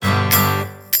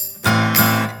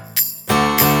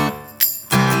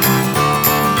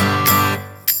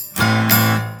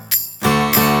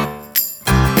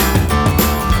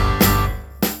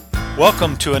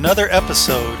Welcome to another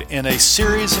episode in a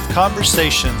series of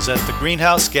conversations at the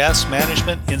Greenhouse Gas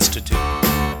Management Institute.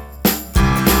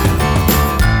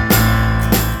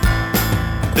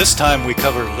 This time we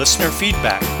cover listener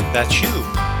feedback. That's you.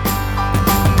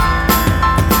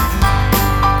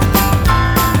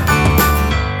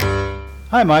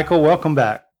 Hi, Michael. Welcome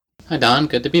back. Hi, Don.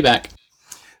 Good to be back.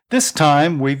 This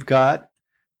time we've got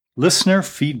listener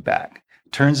feedback.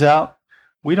 Turns out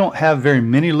we don't have very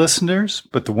many listeners,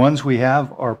 but the ones we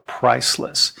have are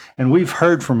priceless. And we've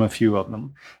heard from a few of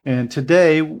them. And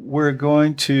today we're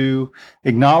going to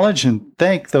acknowledge and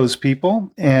thank those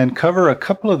people and cover a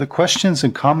couple of the questions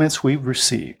and comments we've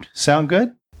received. Sound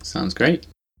good? Sounds great.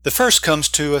 The first comes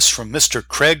to us from Mr.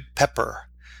 Craig Pepper.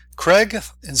 Craig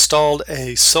installed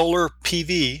a solar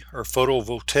PV, or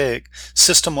photovoltaic,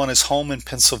 system on his home in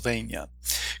Pennsylvania.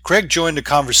 Craig joined a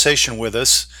conversation with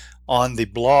us on the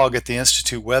blog at the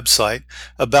Institute website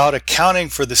about accounting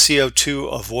for the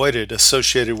CO2 avoided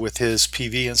associated with his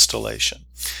PV installation.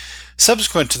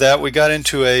 Subsequent to that, we got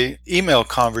into an email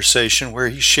conversation where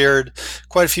he shared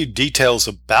quite a few details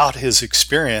about his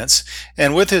experience,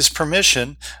 and with his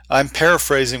permission, I'm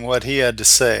paraphrasing what he had to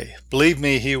say. Believe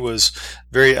me, he was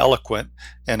very eloquent,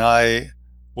 and I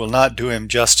will not do him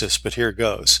justice, but here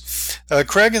goes.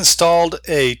 Craig installed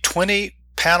a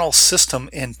 20-panel system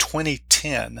in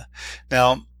 2010.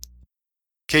 Now, in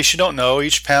case you don't know,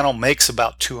 each panel makes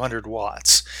about 200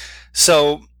 watts.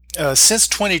 So since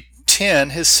 2010,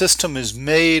 his system has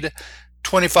made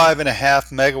 25.5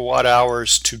 megawatt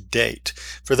hours to date.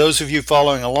 For those of you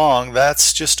following along,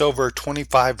 that's just over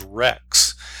 25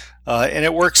 RECs. And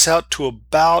it works out to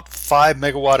about 5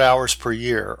 megawatt hours per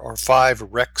year, or 5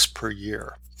 RECs per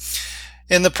year.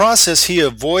 In the process, he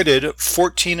avoided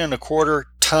 14.25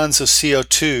 tons of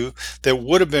CO2 that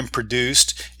would have been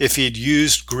produced if he'd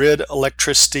used grid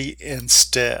electricity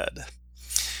instead.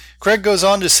 Craig goes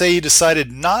on to say he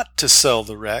decided not to sell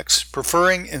the RECs,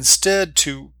 preferring instead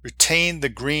to retain the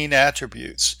green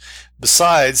attributes.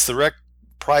 Besides, the REC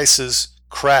prices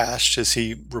crashed, as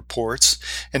he reports,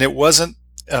 and it wasn't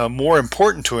more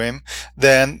important to him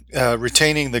than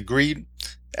retaining the green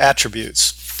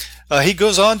attributes. He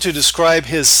goes on to describe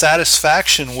his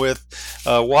satisfaction with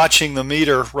watching the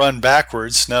meter run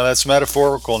backwards. Now that's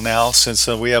metaphorical now, since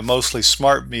we have mostly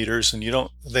smart meters and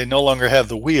they no longer have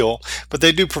the wheel, but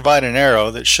they do provide an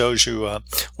arrow that shows you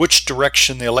which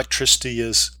direction the electricity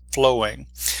is flowing.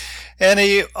 And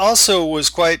he also was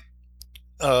quite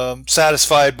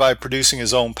satisfied by producing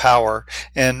his own power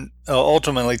and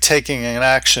ultimately taking an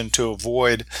action to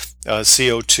avoid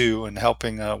CO2 and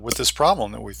helping with this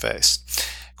problem that we face.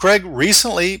 Craig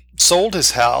recently sold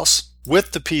his house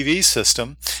with the PV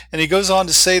system, and he goes on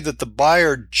to say that the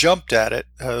buyer jumped at it.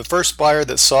 The first buyer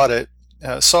that saw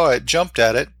it jumped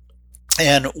at it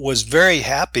and was very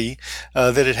happy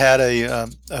that it had a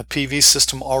PV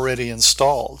system already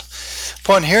installed.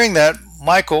 Upon hearing that,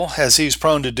 Michael, as he's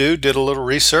prone to do, did a little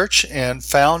research and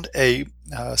found a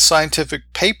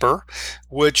scientific paper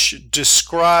which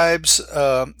describes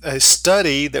a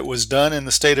study that was done in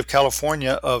the state of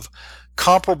California of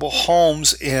comparable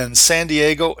homes in San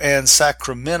Diego and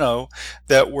Sacramento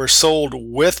that were sold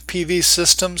with PV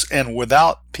systems and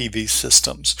without PV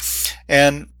systems.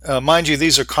 And mind you,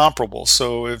 these are comparable.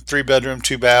 So if 3-bedroom,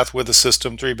 2-bath with a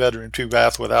system, 3-bedroom,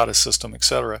 2-bath without a system,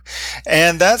 etc.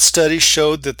 And that study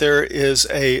showed that there is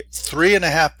a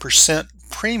 3.5%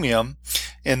 premium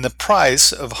in the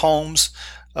price of homes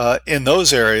in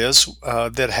those areas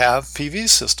that have PV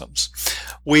systems.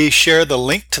 We share the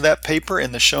link to that paper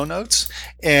in the show notes.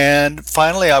 And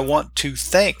finally, I want to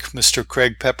thank Mr.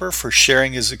 Craig Pepper for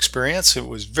sharing his experience. It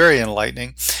was very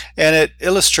enlightening, and it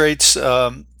illustrates,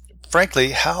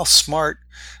 frankly, how smart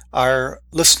our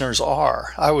listeners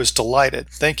are. I was delighted.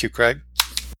 Thank you, Craig.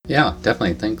 Yeah,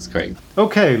 definitely. Thanks, Craig.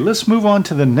 Okay, let's move on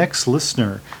to the next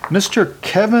listener. Mr.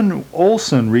 Kevin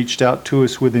Olson reached out to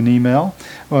us with an email.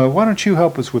 Why don't you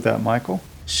help us with that, Michael?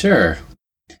 Sure.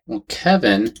 Well,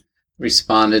 Kevin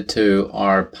responded to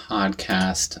our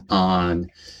podcast on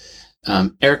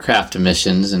aircraft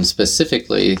emissions, and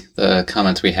specifically the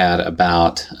comments we had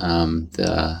about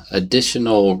the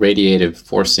additional radiative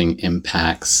forcing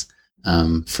impacts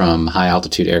from high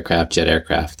altitude aircraft, jet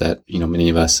aircraft, that many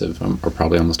of us have, or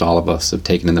probably almost all of us, have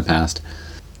taken in the past.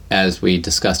 As we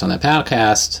discussed on that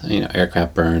podcast,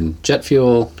 aircraft burn jet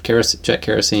fuel, jet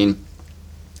kerosene,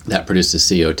 that produces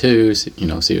CO2.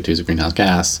 CO2 is a greenhouse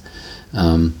gas,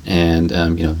 and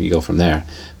you go from there.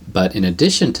 But in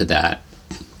addition to that,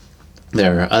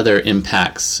 there are other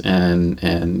impacts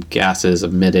and gases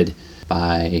emitted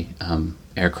by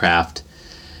aircraft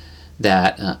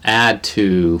that add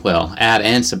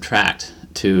and subtract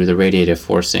to the radiative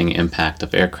forcing impact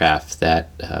of aircraft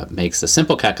that makes a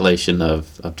simple calculation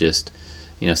of just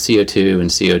CO2 and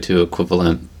CO2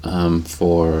 equivalent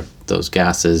for those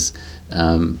gases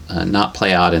not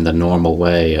play out in the normal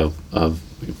way of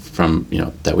from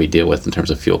that we deal with in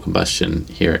terms of fuel combustion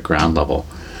here at ground level.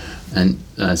 And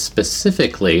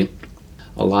specifically,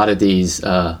 a lot of these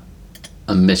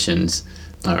emissions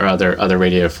or other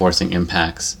radiative forcing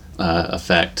impacts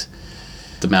affect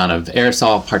the amount of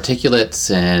aerosol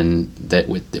particulates, and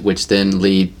which then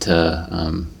lead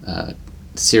to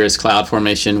cirrus cloud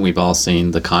formation. We've all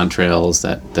seen the contrails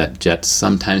that jets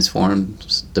sometimes form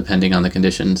depending on the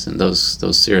conditions, and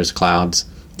those cirrus clouds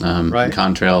and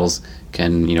contrails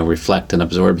can reflect and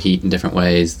absorb heat in different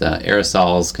ways. The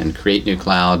aerosols can create new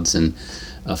clouds and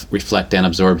reflect and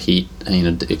absorb heat,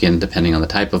 again depending on the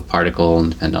type of particle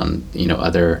and depend on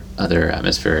other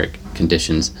atmospheric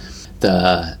conditions.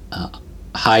 The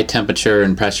high temperature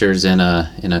and pressures in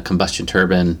a combustion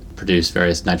turbine produce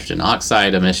various nitrogen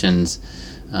oxide emissions,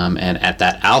 and at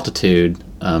that altitude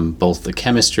both the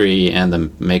chemistry and the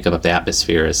makeup of the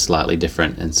atmosphere is slightly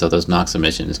different, and so those NOx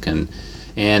emissions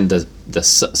and the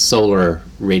solar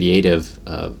radiative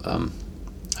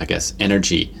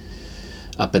energy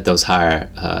up at those higher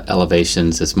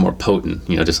elevations is more potent.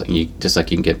 Just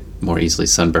like you can get more easily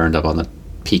sunburned up on the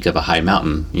peak of a high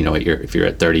mountain. If you're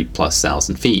at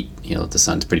 30,000+ feet, the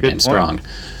sun's pretty damn strong.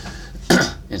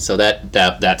 And so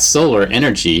that solar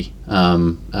energy,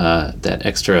 that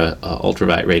extra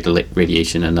ultraviolet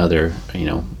radiation and other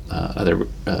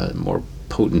more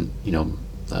potent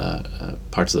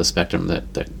parts of the spectrum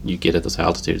that you get at those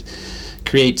altitudes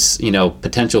creates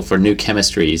potential for new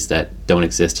chemistries that don't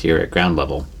exist here at ground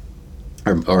level,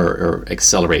 or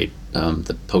accelerate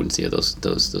the potency of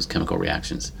those chemical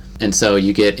reactions. And so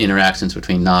you get interactions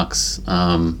between NOx,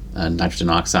 nitrogen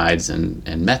oxides,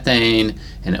 and methane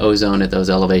and ozone at those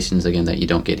elevations, again, that you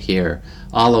don't get here.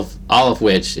 All of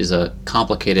which is a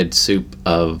complicated soup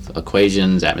of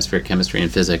equations, atmospheric chemistry,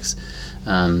 and physics,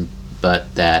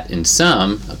 but that in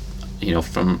some,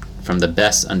 from the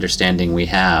best understanding we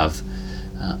have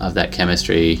of that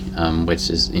chemistry, which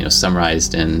is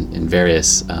summarized in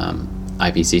various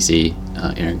IPCC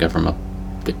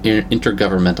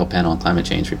Intergovernmental Panel on Climate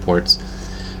Change reports,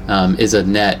 is a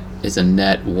net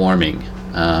warming,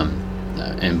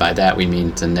 and by that we mean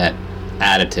it's a net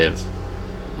additive.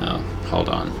 Hold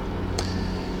on.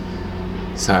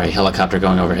 Sorry, helicopter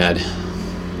going overhead.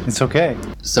 It's okay.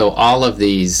 So all of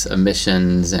these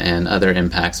emissions and other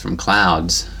impacts from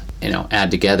clouds, add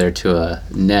together to a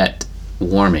net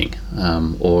warming,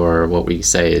 or what we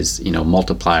say is,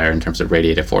 multiplier in terms of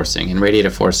radiative forcing. And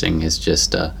radiative forcing is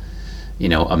just a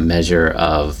measure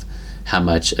of how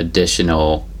much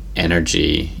additional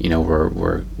energy,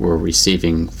 we're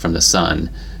receiving from the sun,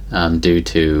 due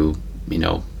to,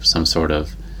 some sort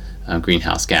of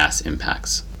greenhouse gas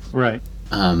impacts. Right.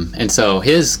 And so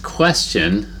his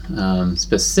question,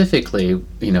 specifically,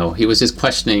 he was just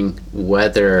questioning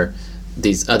whether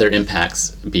these other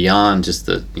impacts beyond just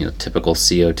the typical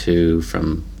CO2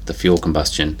 from the fuel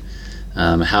combustion,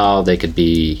 how they could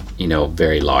be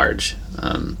very large,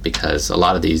 because a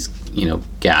lot of these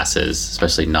gases,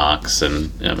 especially NOx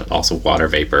and also water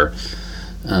vapor,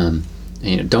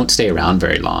 don't stay around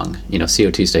very long.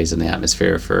 CO2 stays in the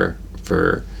atmosphere for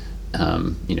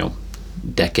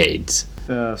decades.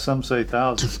 Some say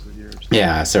thousands of years.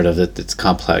 Yeah, sort of. It's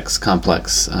complex kind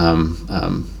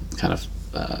of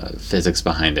physics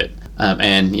behind it,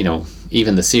 and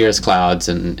even the cirrus clouds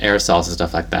and aerosols and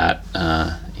stuff like that.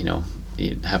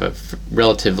 You have a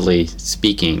relatively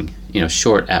speaking,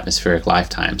 short atmospheric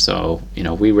lifetime. So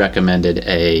we recommended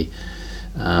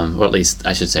or at least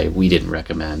I should say we didn't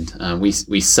recommend.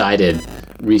 We cited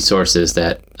resources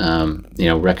that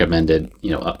recommended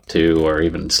up to or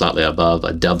even slightly above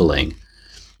a doubling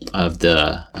of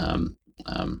the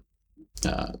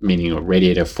meaning a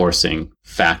radiative forcing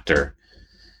factor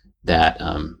that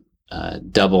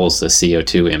doubles the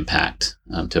CO2 impact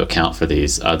to account for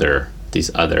these other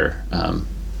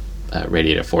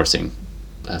radiative forcing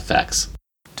effects.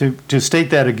 To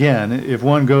state that again, if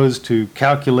one goes to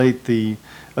calculate the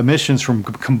emissions from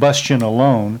combustion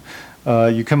alone,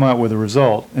 you come out with a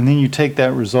result, and then you take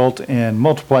that result and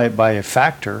multiply it by a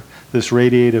factor, this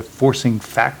radiative forcing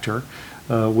factor,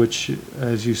 which,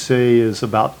 as you say, is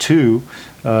about 2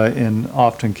 in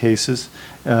often cases,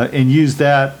 and use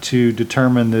that to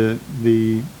determine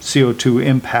the CO2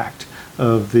 impact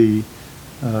of the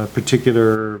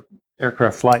particular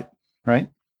aircraft flight, right?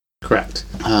 Correct.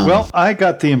 Well, I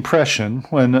got the impression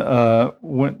when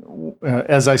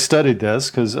as I studied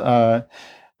this, because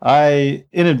I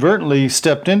inadvertently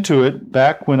stepped into it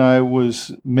back when I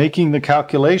was making the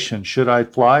calculation. Should I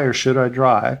fly or should I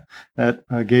drive? That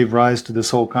gave rise to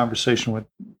this whole conversation with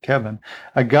Kevin.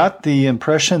 I got the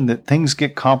impression that things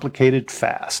get complicated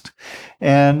fast.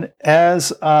 And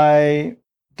as I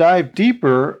dive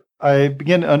deeper, I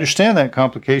begin to understand that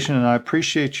complication, and I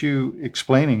appreciate you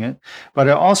explaining it. But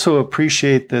I also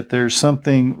appreciate that there's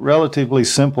something relatively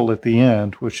simple at the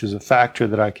end, which is a factor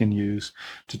that I can use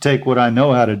to take what I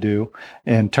know how to do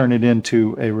and turn it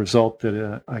into a result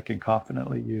that I can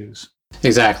confidently use.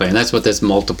 Exactly, and that's what this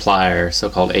multiplier,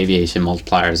 so-called aviation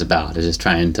multiplier, is about. Is just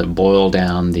trying to boil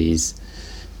down these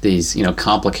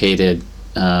complicated,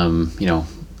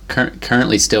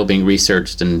 currently still being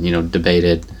researched and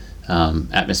debated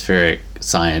atmospheric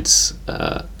science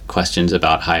questions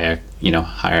about higher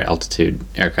altitude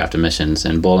aircraft emissions,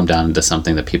 and boil them down into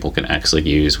something that people can actually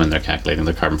use when they're calculating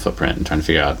their carbon footprint and trying to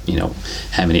figure out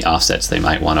how many offsets they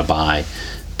might want to buy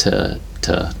to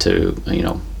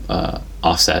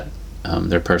offset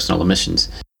their personal emissions.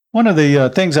 One of the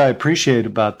things I appreciate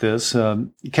about this,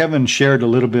 Kevin shared a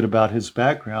little bit about his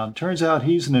background. Turns out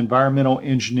he's an environmental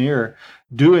engineer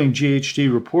doing GHG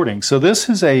reporting. So this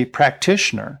is a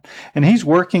practitioner, and he's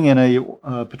working in a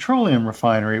petroleum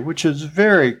refinery, which is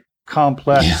very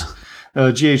complex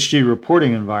GHG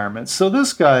reporting environment. So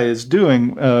this guy is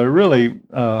doing really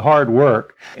hard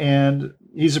work, and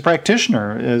he's a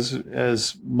practitioner,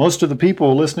 as most of the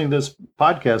people listening to this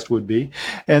podcast would be,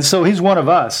 and so he's one of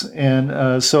us.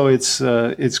 And so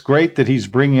it's great that he's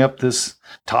bringing up this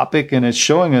topic, and it's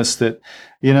showing us that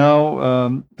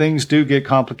things do get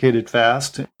complicated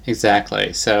fast.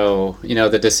 Exactly. So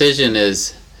the decision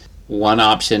is, one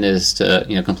option is to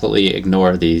completely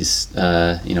ignore these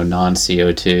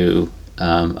non-CO2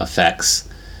 effects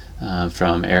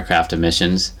from aircraft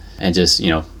emissions, and just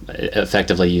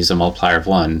effectively use a multiplier of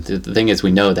 1. The thing is,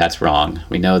 we know that's wrong.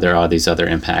 We know there are these other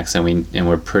impacts, and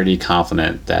we're pretty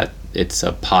confident that it's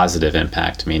a positive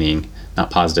impact, meaning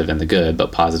not positive in the good,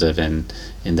 but positive in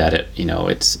that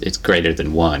it's greater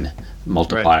than 1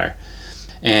 multiplier. Right.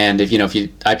 And if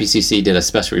IPCC did a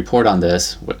special report on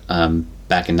this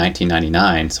back in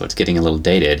 1999, so it's getting a little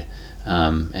dated.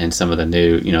 And some of the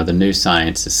new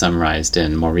science is summarized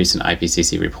in more recent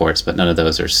IPCC reports, but none of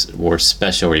those were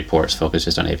special reports focused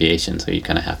just on aviation. So you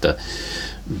kind of have to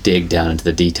dig down into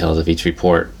the details of each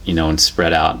report, and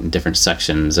spread out in different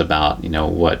sections about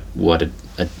what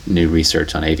a new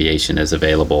research on aviation is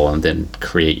available, and then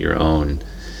create your own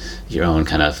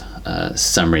kind of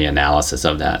summary analysis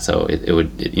of that. So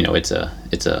it's a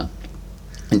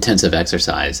intensive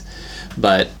exercise.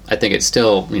 But I think it's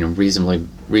still,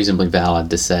 reasonably valid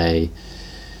to say,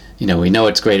 we know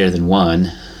it's greater than 1,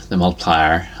 the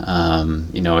multiplier.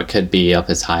 It could be up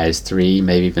as high as 3,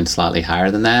 maybe even slightly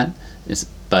higher than that.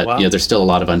 But wow. There's still a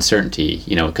lot of uncertainty.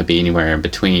 It could be anywhere in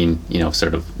between,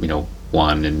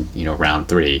 1 and around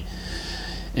 3.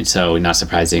 And so, not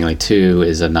surprisingly, 2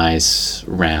 is a nice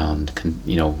round,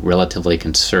 relatively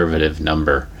conservative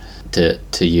number to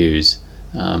use.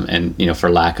 And for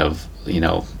lack of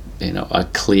a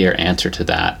clear answer to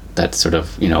that, that's sort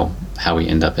of how we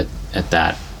end up at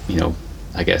that.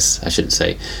 I guess I shouldn't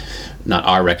say not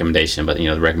our recommendation, but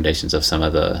the recommendations of some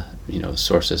of the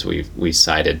sources we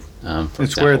cited.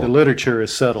 It's where the literature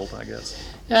is settled, I guess.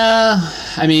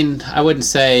 I wouldn't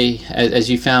say, as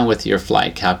you found with your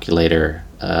flight calculator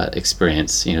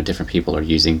experience, different people are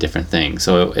using different things.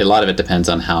 So a lot of it depends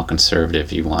on how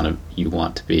conservative you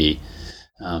want to be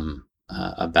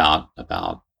about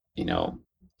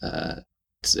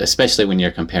especially when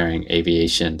you're comparing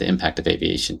the impact of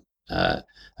aviation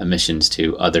emissions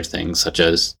to other things, such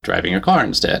as driving your car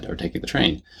instead or taking the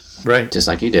train, right? Just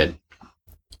like you did,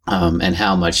 and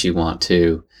how much you want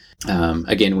to.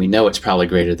 Again, we know it's probably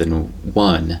greater than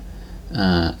 1.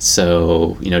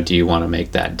 So do you want to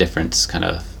make that difference kind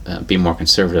of be more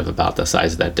conservative about the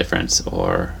size of that difference,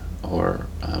 or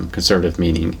conservative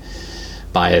meaning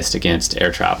biased against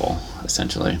air travel,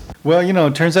 essentially? Well,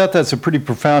 it turns out that's a pretty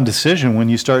profound decision when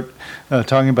you start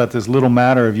talking about this little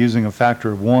matter of using a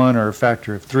factor of 1 or a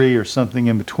factor of 3 or something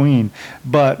in between,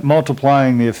 but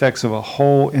multiplying the effects of a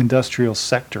whole industrial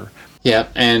sector. Yeah,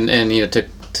 and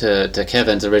to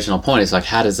Kevin's original point, it's like,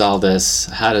 how does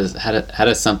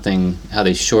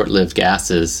these short-lived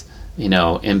gases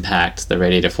impact the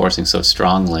radiative forcing so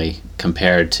strongly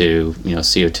compared to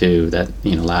CO2 that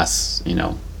lasts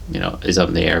is up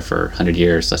in the air for 100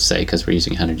 years, let's say, because we're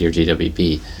using 100-year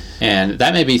GWP. And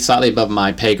that may be slightly above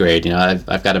my pay grade.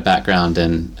 I've got a background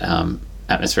in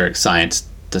atmospheric science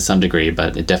to some degree,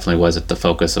 but it definitely wasn't the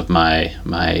focus of my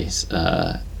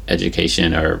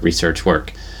education or research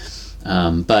work.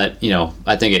 But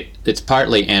I think it's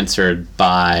partly answered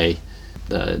by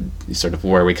the sort of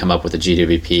where we come up with the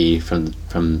GWP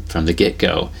from the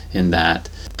get-go, in that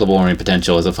global warming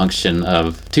potential is a function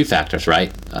of two factors,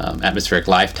 right? Atmospheric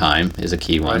lifetime is a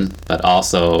key one, right, but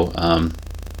also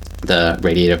the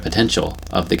radiative potential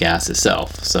of the gas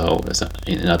itself. So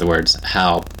in other words,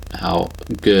 how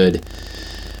good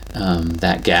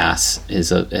that gas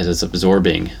is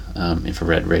absorbing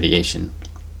infrared radiation.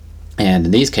 And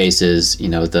in these cases,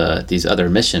 these other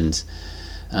emissions,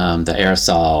 the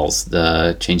aerosols,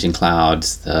 the changing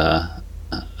clouds, the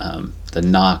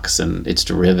NOx and its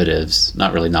derivatives,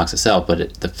 not really NOx itself,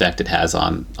 but the effect it has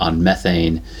on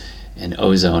methane and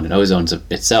ozone. And ozone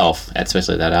itself,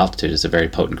 especially at that altitude, is a very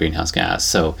potent greenhouse gas.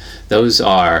 So those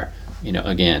are,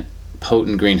 again,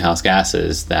 potent greenhouse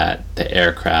gases that the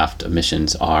aircraft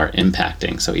emissions are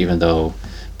impacting. So even though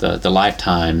the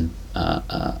lifetime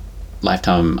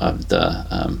of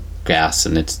the gas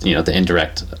and it's the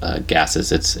indirect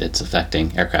gases it's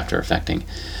affecting, aircraft are affecting,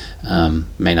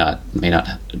 may not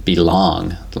be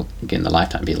long. Again, the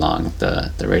lifetime be long.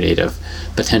 The radiative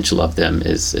potential of them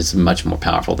is much more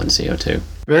powerful than CO2.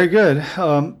 Very good.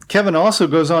 Kevin also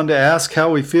goes on to ask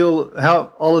how we feel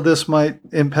how all of this might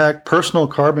impact personal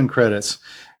carbon credits,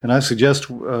 and I suggest,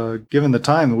 given the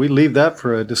time, we leave that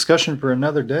for a discussion for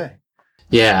another day.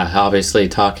 Yeah, obviously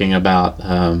talking about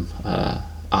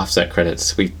offset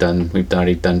credits, we've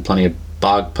already done plenty of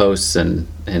blog posts and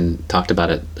talked about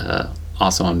it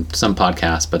also on some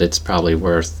podcasts, but it's probably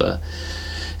worth an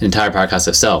entire podcast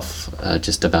itself,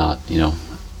 just about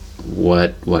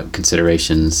what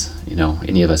considerations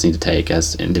any of us need to take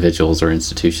as individuals or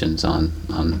institutions on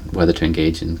whether to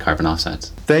engage in carbon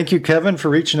offsets. Thank you, Kevin, for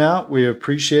reaching out. We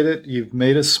appreciate it. You've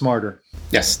made us smarter.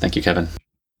 Yes, thank you, Kevin.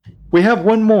 We have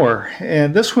one more,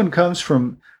 and this one comes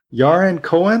from Yaron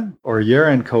Cohen.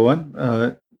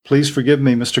 Please forgive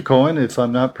me, Mr. Cohen, if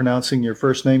I'm not pronouncing your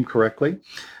first name correctly.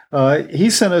 He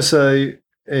sent us a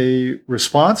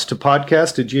response to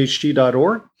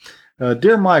podcast@ghg.org.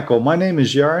 Dear Michael, my name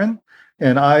is Yaron,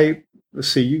 and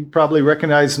you probably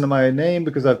recognize my name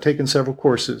because I've taken several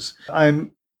courses.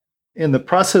 I'm in the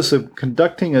process of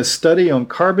conducting a study on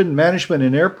carbon management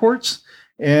in airports,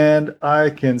 and I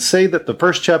can say that the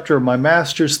first chapter of my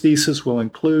master's thesis will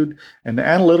include an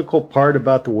analytical part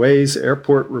about the ways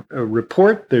airports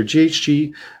report their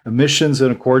GHG emissions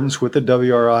in accordance with the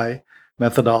WRI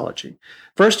methodology.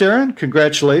 First, Aaron,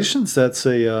 congratulations. That's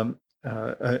a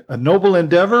noble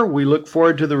endeavor. We look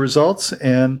forward to the results,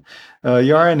 and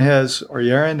Yaron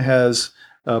has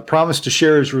promised to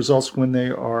share his results when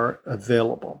they are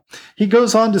available. He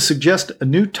goes on to suggest a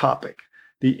new topic: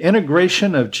 the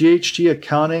integration of GHG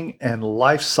accounting and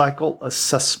life cycle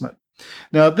assessment.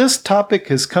 Now, this topic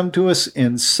has come to us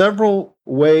in several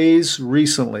ways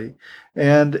recently,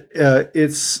 and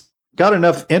it's got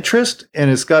enough interest and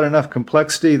it's got enough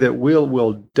complexity that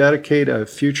we'll dedicate a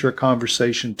future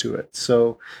conversation to it.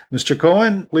 So, Mr.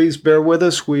 Cohen, please bear with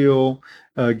us. We'll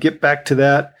get back to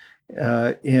that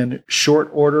in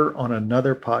short order on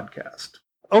another podcast.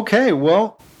 Okay,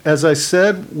 well, as I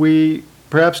said, we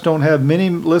perhaps don't have many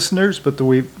listeners, but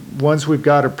the ones we've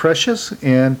got are precious,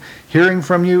 and hearing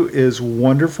from you is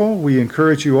wonderful. We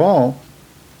encourage you all,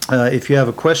 if you have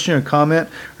a question or comment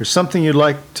or something you'd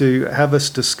like to have us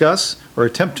discuss or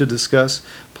attempt to discuss,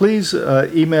 please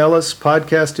email us,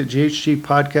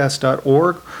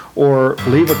 podcast@ghgpodcast.org, or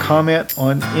leave a comment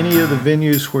on any of the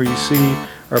venues where you see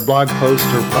our blog post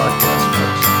or podcast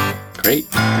post. Great.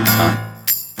 Thanks, Tom.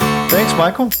 Thanks,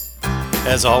 Michael.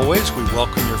 As always, we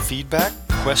welcome your feedback,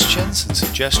 questions, and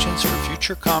suggestions for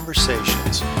future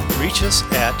conversations. Reach us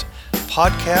at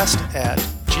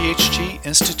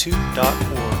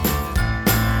podcast@ghginstitute.org.